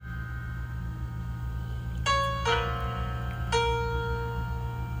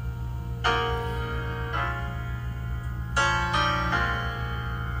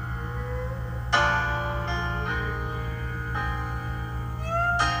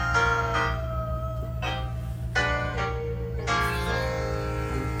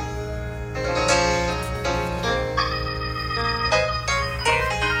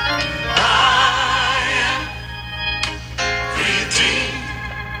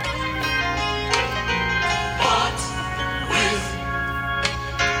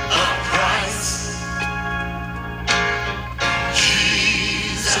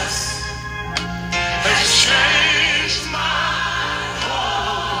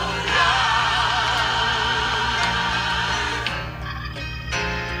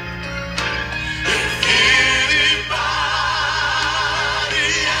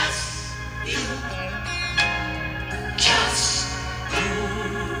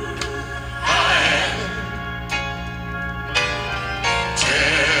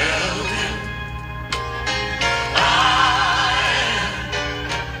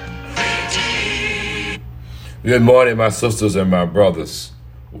Good morning, my sisters and my brothers.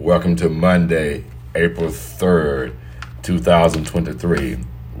 Welcome to Monday, April 3rd, 2023.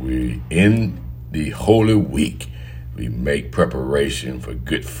 We in the Holy Week. We make preparation for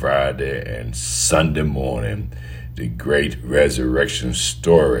Good Friday and Sunday morning, the great resurrection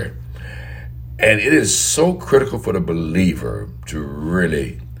story. And it is so critical for the believer to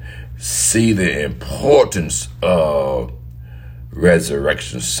really see the importance of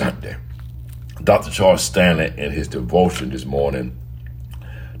Resurrection Sunday. Dr. Charles Stanley, in his devotion this morning,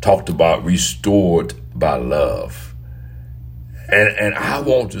 talked about restored by love. And I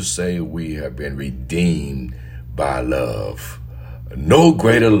want to say we have been redeemed by love. No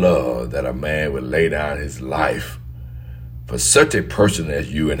greater love that a man would lay down his life for such a person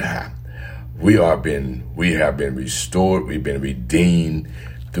as you and I. We have been restored, we've been redeemed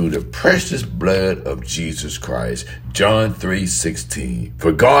through the precious blood of Jesus Christ. John 3:16.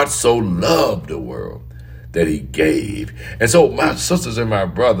 For God so loved the world that he gave. And so, my sisters and my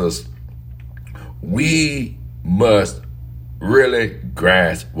brothers, we must really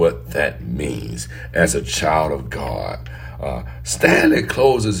grasp what that means as a child of God. Stanley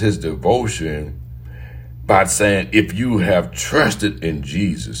closes his devotion by saying, if you have trusted in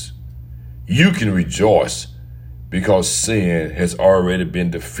Jesus, you can rejoice because sin has already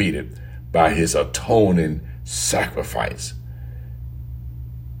been defeated by his atoning sacrifice.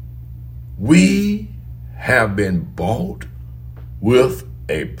 We have been bought with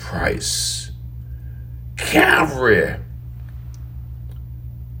a price. Calvary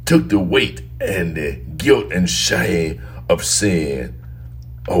took the weight and the guilt and shame of sin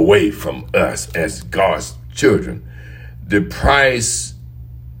away from us as God's children. The price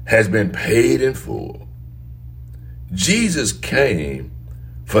has been paid in full. Jesus came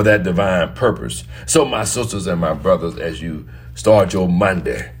for that divine purpose. So my sisters and my brothers, as you start your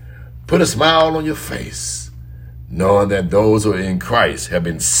Monday, put a smile on your face, knowing that those who are in Christ have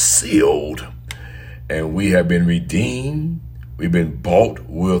been sealed and we have been redeemed. We've been bought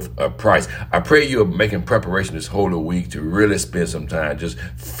with a price. I pray you're making preparation this Holy Week to really spend some time just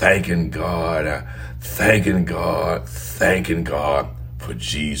thanking God for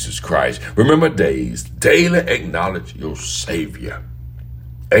Jesus Christ. Remember days, daily acknowledge your Savior.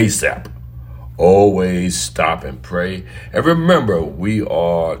 ASAP. Always stop and pray. And remember, we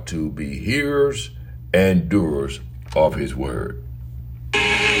are to be hearers and doers of his word.